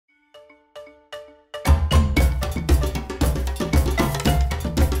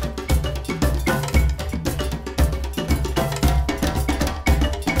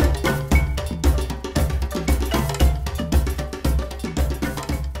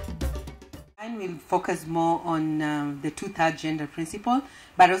Mine will focus more on the two-third gender principle,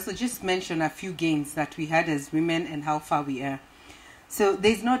 but also just mention a few gains that we had as women and how far we are. So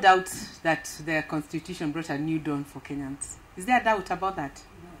there's no doubt that the Constitution brought a new dawn for Kenyans. Is there a doubt about that?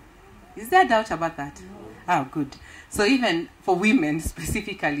 No. Is there a doubt about that? No. Oh, good. So even for women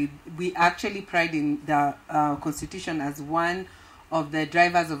specifically, we actually pride in the Constitution as one of the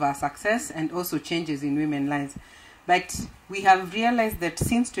drivers of our success and also changes in women's lives. But we have realized that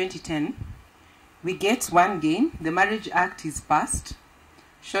since 2010, we get one gain. The Marriage Act is passed.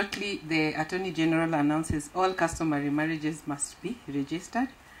 Shortly, the Attorney General announces all customary marriages must be registered.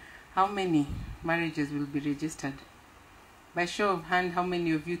 How many marriages will be registered? By show of hand, how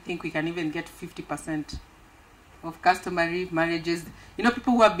many of you think we can even get 50% of customary marriages? You know,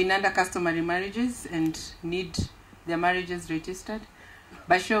 people who have been under customary marriages and need their marriages registered?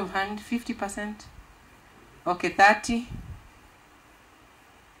 By show of hand, 50%? Okay, 30?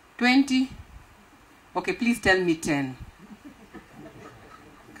 20? Okay, please tell me 10.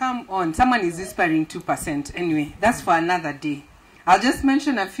 Come on, someone is whispering 2%. Anyway, that's for another day. I'll just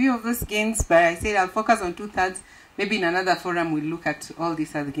mention a few of those gains, but I said I'll focus on two-thirds. Maybe in another forum we'll look at all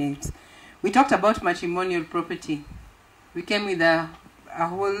these other gains. We talked about matrimonial property. We came with a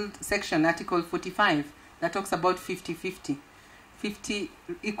whole section, Article 45, that talks about 50-50. 50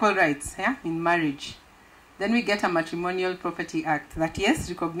 equal rights, yeah, in marriage. Then we get a Matrimonial Property Act that, yes,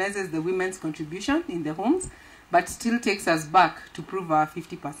 recognizes the women's contribution in the homes, but still takes us back to prove our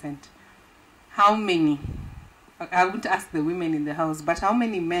 50%. How many? I won't ask the women in the house, but how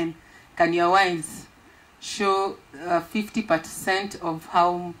many men can your wives show 50% of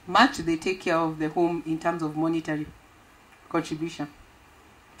how much they take care of the home in terms of monetary contribution?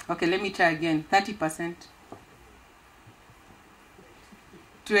 Okay, let me try again. 30%.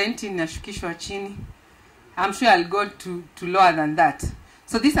 20 nashukishwa chini. I'm sure I'll go to lower than that.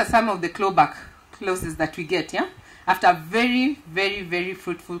 So these are some of the clawback clauses that we get, yeah? After a very, very, very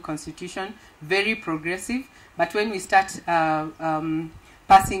fruitful constitution, very progressive, but when we start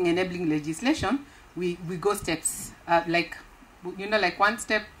passing enabling legislation, we go steps, like one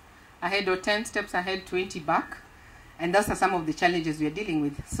step ahead or 10 steps ahead, 20 back, and those are some of the challenges we are dealing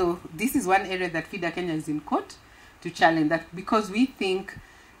with. So this is one area that FIDA Kenya is in court to challenge that, because we think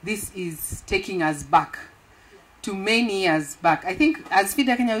this is taking us back to many years back. I think as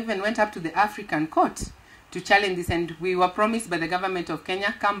FIDA Kenya even went up to the African court to challenge this, and we were promised by the government of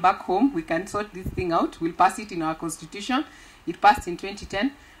Kenya, come back home, we can sort this thing out, we'll pass it in our constitution. It passed in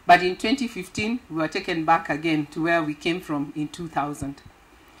 2010, but in 2015, we were taken back again to where we came from in 2000.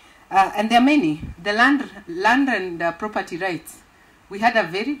 And there are many. The land and property rights. We had a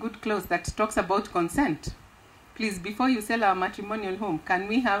very good clause that talks about consent. Please, before you sell our matrimonial home, can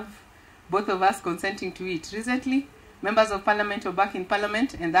we have both of us consenting to it? Recently, members of parliament were back in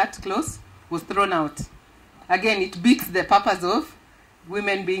parliament, and that clause was thrown out. Again, it beats the purpose of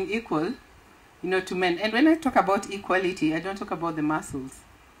women being equal, to men. And when I talk about equality, I don't talk about the muscles.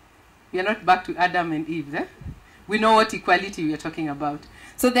 We are not back to Adam and Eve. Eh? We know what equality we are talking about.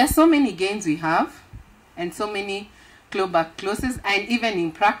 So there are so many gains we have, and so many clawback clauses, and even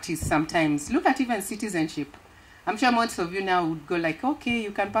in practice sometimes. Look at even citizenship. I'm sure most of you now would go like, okay, you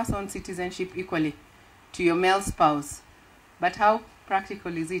can pass on citizenship equally to your male spouse. But how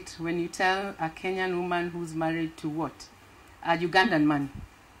practical is it when you tell a Kenyan woman who's married to what? A Ugandan man.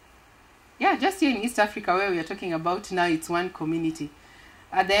 Yeah, just here in East Africa where we are talking about now, it's one community.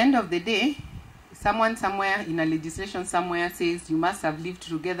 At the end of the day, someone somewhere in a legislation somewhere says you must have lived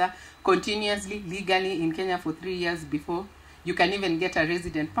together continuously, legally in Kenya for 3 years before you can even get a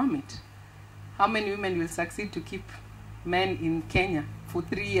resident permit. How many women will succeed to keep men in Kenya for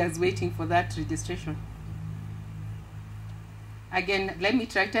 3 years waiting for that registration? Again, let me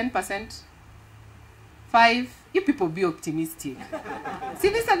try 10%. 5%. You people be optimistic. See,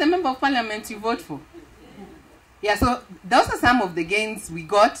 these are the member of parliament you vote for. Yeah, so those are some of the gains we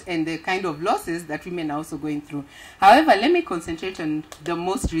got and the kind of losses that women are also going through. However, let me concentrate on the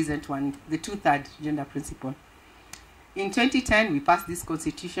most recent one, the two-third gender principle. In 2010, we passed this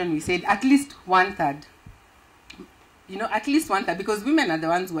constitution. We said at least one-third. At least one-third, because women are the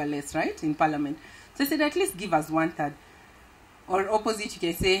ones who are less, right, in parliament. So I said at least give us one-third. Or opposite, you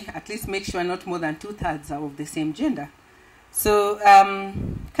can say at least make sure not more than two-thirds are of the same gender. So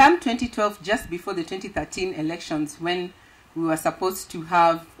come 2012, just before the 2013 elections, when we were supposed to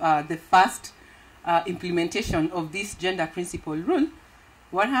have the first implementation of this gender principle rule,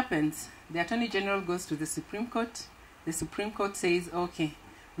 what happens? The Attorney General goes to the Supreme Court. The Supreme Court says, okay,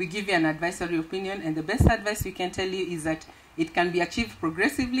 we give you an advisory opinion, and the best advice we can tell you is that it can be achieved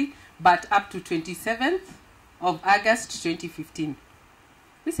progressively, but up to 27th of August 2015.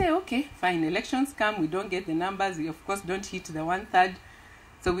 We say, okay, fine, elections come, we don't get the numbers, we of course don't hit the 1/3.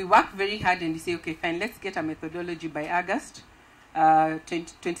 So we work very hard and we say, okay, fine, let's get a methodology by August,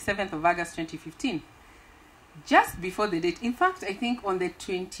 27th of August 2015. Just before the date, in fact, I think on the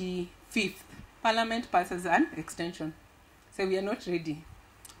 25th, Parliament passes an extension. So we are not ready.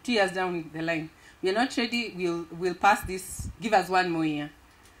 2 years down the line, we are not ready, we'll pass this, give us 1 more year.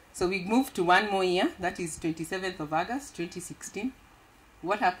 So we move to 1 more year, that is 27th of August 2016.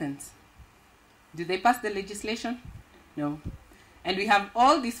 What happens? Do they pass the legislation? No. And we have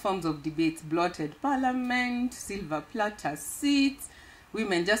all these forms of debates, bloated parliament, silver platter seats,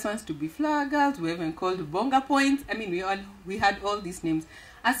 women just wants to be flaggers, we even called bonga points. I mean, we had all these names.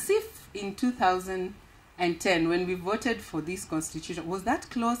 As if in 2010, when we voted for this constitution, was that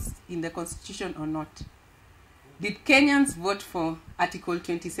clause in the constitution or not? Did Kenyans vote for Article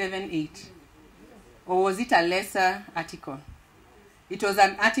 27.8? Or was it a lesser article? It was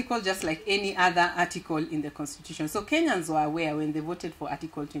an article just like any other article in the Constitution. So Kenyans were aware when they voted for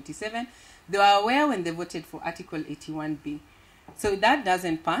Article 27. They were aware when they voted for Article 81B. So that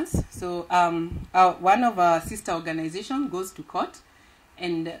doesn't pass. So one of our sister organizations goes to court,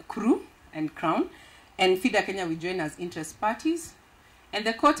 and CRU and Crown, and FIDA Kenya will join as interest parties. And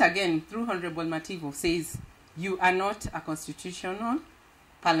the court again, through Honorable Mativo, says, you are not a constitutional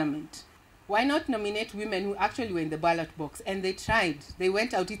parliament. Why not nominate women who actually were in the ballot box? And they tried. They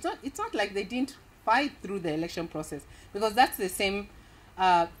went out. It's not like they didn't fight through the election process, because that's the same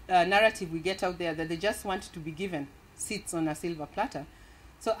narrative we get out there, that they just want to be given seats on a silver platter.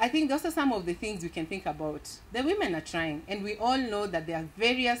 So I think those are some of the things we can think about. The women are trying, and we all know that there are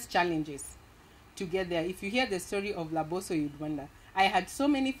various challenges to get there. If you hear the story of Laboso, you'd wonder. I had so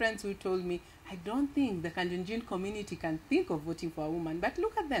many friends who told me, I don't think the Kalenjin community can think of voting for a woman. But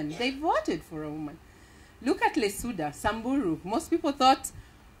look at them. They voted for a woman. Look at Lesuda, Samburu. Most people thought,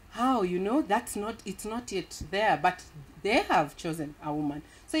 how, it's not yet there. But they have chosen a woman.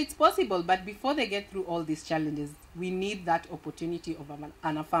 So it's possible. But before they get through all these challenges, we need that opportunity of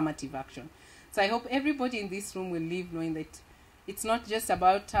an affirmative action. So I hope everybody in this room will leave knowing that it's not just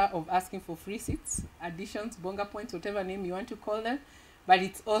about of asking for free seats, additions, bonga points, whatever name you want to call them, but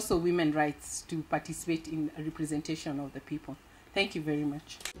it's also women's rights to participate in a representation of the people. Thank you very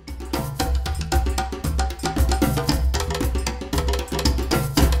much.